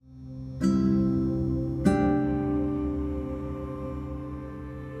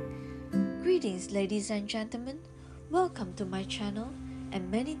Greetings, ladies and gentlemen. Welcome to my channel and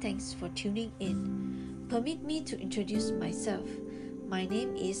many thanks for tuning in. Permit me to introduce myself. My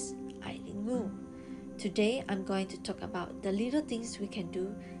name is Aileen Wu. Today I'm going to talk about the little things we can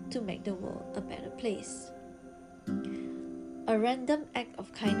do to make the world a better place. A random act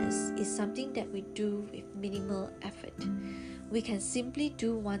of kindness is something that we do with minimal effort. We can simply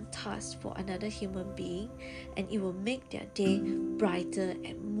do one task for another human being and it will make their day brighter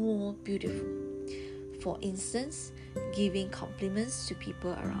and more beautiful. For instance, giving compliments to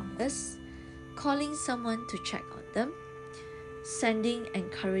people around us, calling someone to check on them, sending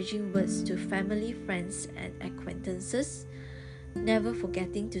encouraging words to family, friends, and acquaintances, never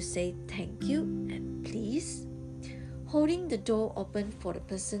forgetting to say thank you and please, holding the door open for the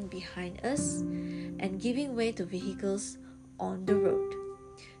person behind us, and giving way to vehicles on the road.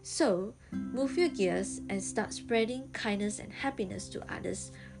 So, move your gears and start spreading kindness and happiness to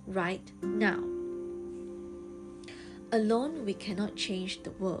others right now. Alone, we cannot change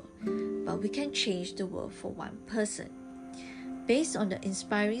the world, but we can change the world for one person. Based on the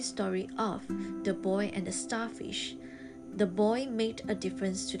inspiring story of The Boy and the Starfish, the boy made a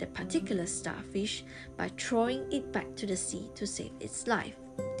difference to the particular starfish by throwing it back to the sea to save its life.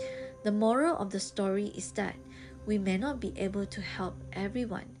 The moral of the story is that we may not be able to help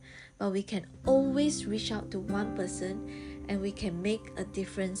everyone, but we can always reach out to one person and we can make a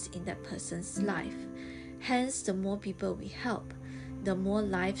difference in that person's life. Hence, the more people we help, the more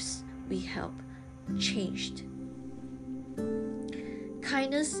lives we help changed.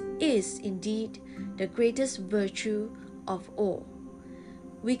 Kindness is indeed the greatest virtue of all.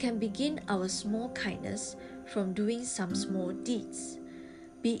 We can begin our small kindness from doing some small deeds.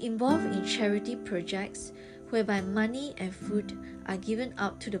 Be involved in charity projects whereby money and food are given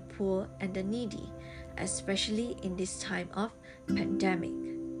out to the poor and the needy, especially in this time of pandemic.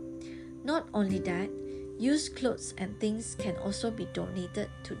 Not only that, used clothes and things can also be donated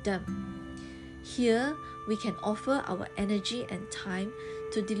to them. Here, we can offer our energy and time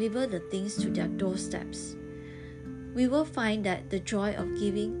to deliver the things to their doorsteps. We will find that the joy of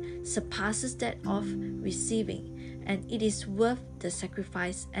giving surpasses that of receiving, and it is worth the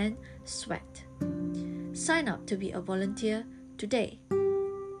sacrifice and sweat. Sign up to be a volunteer today.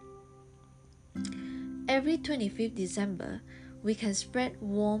 Every 25th December, we can spread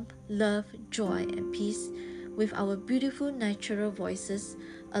warmth, love, joy, and peace with our beautiful natural voices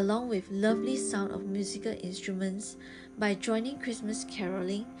along with lovely sound of musical instruments by joining Christmas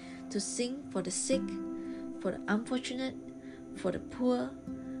caroling to sing for the sick, for the unfortunate, for the poor,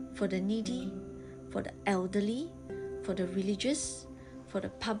 for the needy, for the elderly, for the religious, for the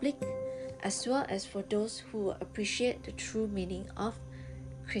public, as well as for those who will appreciate the true meaning of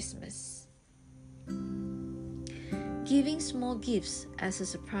Christmas. Giving small gifts as a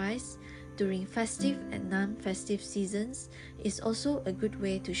surprise during festive and non-festive seasons is also a good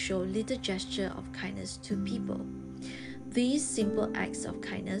way to show little gesture of kindness to people. These simple acts of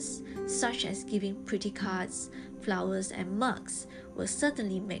kindness, such as giving pretty cards, flowers, and mugs, will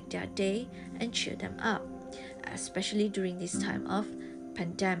certainly make their day and cheer them up, especially during this time of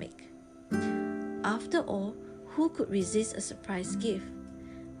pandemic. After all, who could resist a surprise gift?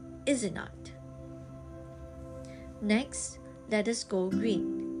 Is it not? Next, let us go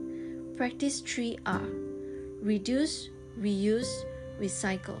green. Practice 3R. Reduce, reuse,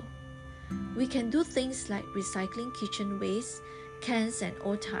 recycle. We can do things like recycling kitchen waste, cans and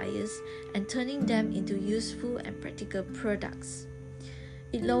old tires, and turning them into useful and practical products.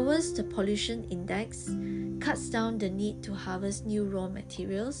 It lowers the pollution index, cuts down the need to harvest new raw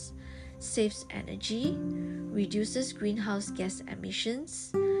materials, saves energy, reduces greenhouse gas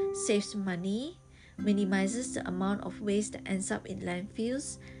emissions, saves money, minimizes the amount of waste that ends up in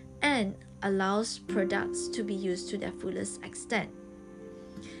landfills, and allows products to be used to their fullest extent.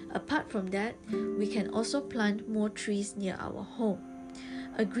 Apart from that, we can also plant more trees near our home.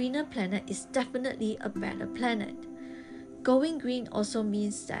 A greener planet is definitely a better planet. Going green also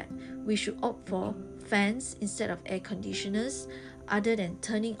means that we should opt for fans instead of air conditioners, other than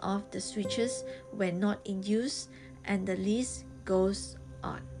turning off the switches when not in use, and the list goes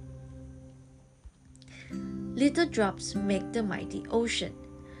on. Little drops make the mighty ocean.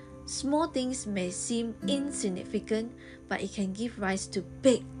 Small things may seem insignificant, but it can give rise to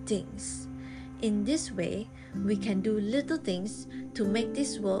big things. In this way, we can do little things to make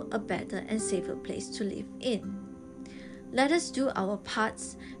this world a better and safer place to live in. Let us do our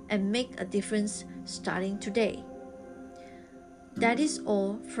parts and make a difference starting today. That is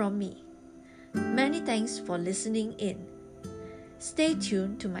all from me. Many thanks for listening in. Stay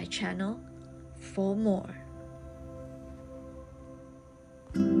tuned to my channel for more.